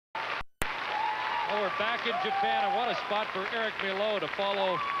Well, we're back in Japan, and what a spot for Éric Millot to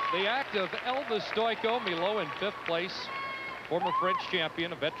follow the act of Elvis Stojko. Millot in 5th place, former French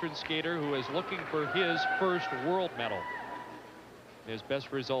champion, a veteran skater who is looking for his first world medal. His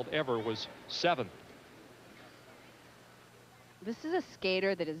best result ever was 7th. This is a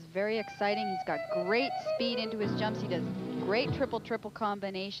skater that is very exciting. He's got great speed into his jumps. He does great triple-triple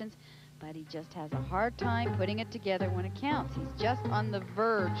combinations, but he just has a hard time putting it together when it counts. He's just on the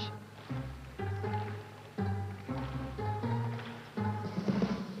verge.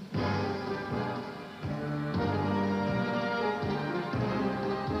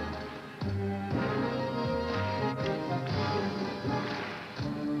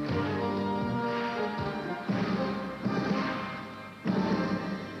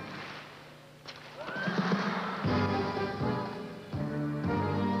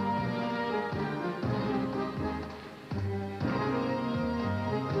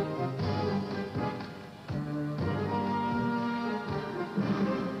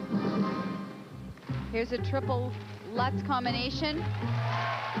 Here's a triple Lutz combination.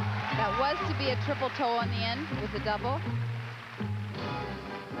 That was to be a triple toe on the end with a double.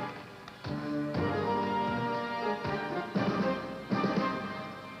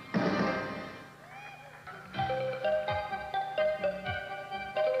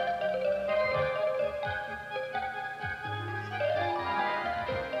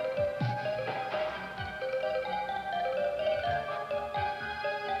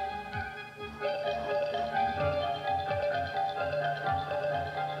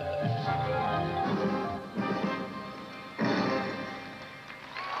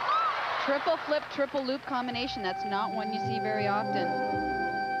 Triple flip, triple loop combination. That's not one you see very often.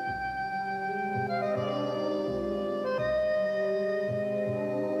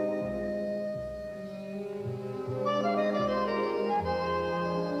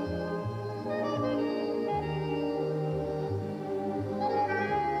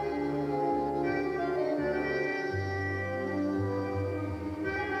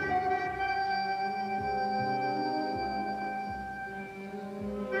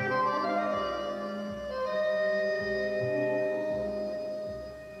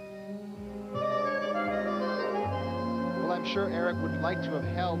 I'm sure Éric would like to have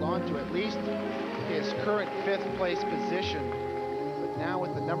held on to at least his current 5th place position. But now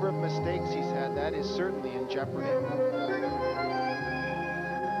with the number of mistakes he's had, that is certainly in jeopardy. And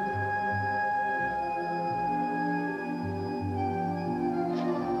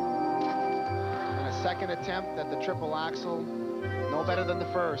a second attempt at the triple axel, no better than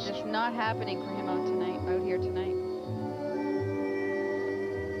the first. It's not happening for him out here tonight.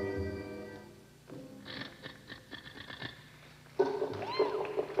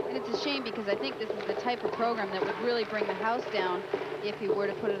 Shame, because I think this is the type of program that would really bring the house down if he were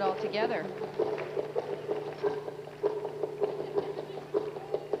to put it all together.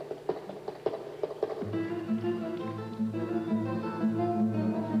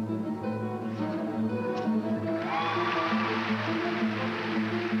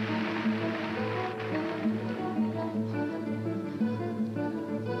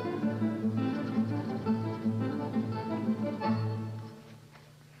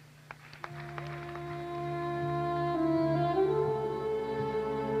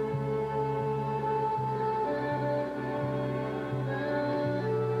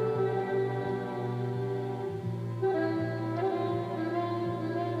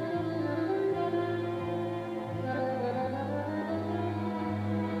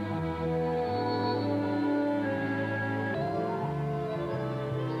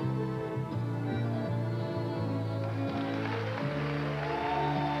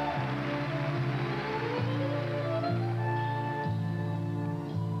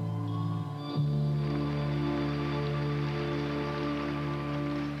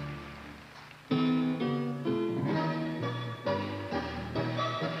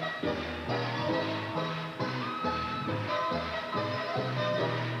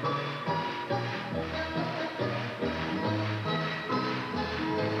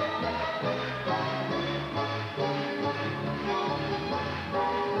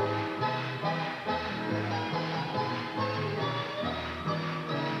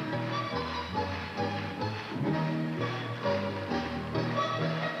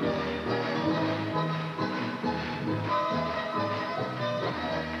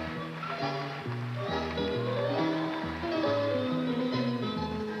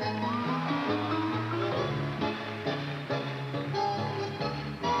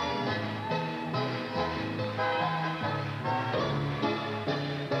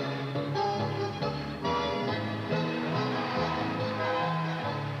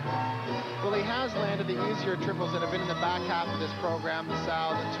 he has landed the easier triples that have been in the back half of this program, the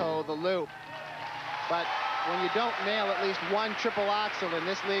sow, the toe, the loop. But when you don't nail at least one triple axel in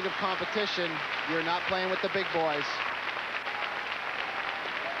this league of competition, you're not playing with the big boys.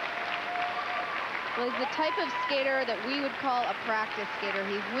 Well, he's the type of skater that we would call a practice skater.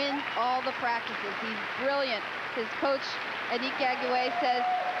 He wins all the practices. He's brilliant. His coach, Éric Millot, says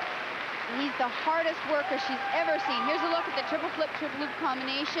he's the hardest worker she's ever seen. Here's a look at the triple flip, triple loop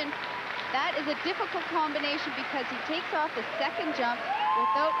combination. That is a difficult combination because he takes off the second jump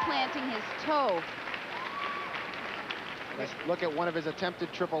without planting his toe. Let's look at one of his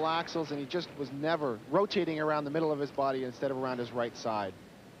attempted triple axels, and he just was never rotating around the middle of his body instead of around his right side.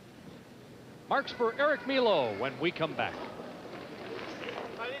 Marks for Éric Millot when we come back.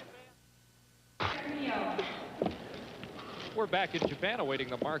 We're back in Japan awaiting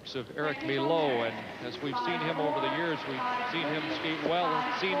the marks of Éric Millot, and as we've seen him over the years, we've seen him skate well,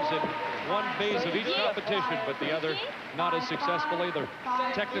 it seems, in one phase of each competition, but the other not as successfully. The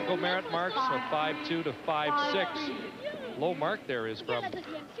technical merit marks are 5.2 to 5.6. Low mark there is from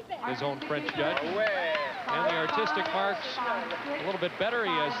his own French judge. And the artistic marks a little bit better.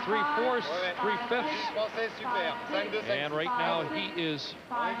 He has 3/4, 3/5. And right now he is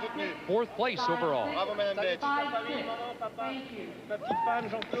 4th place overall.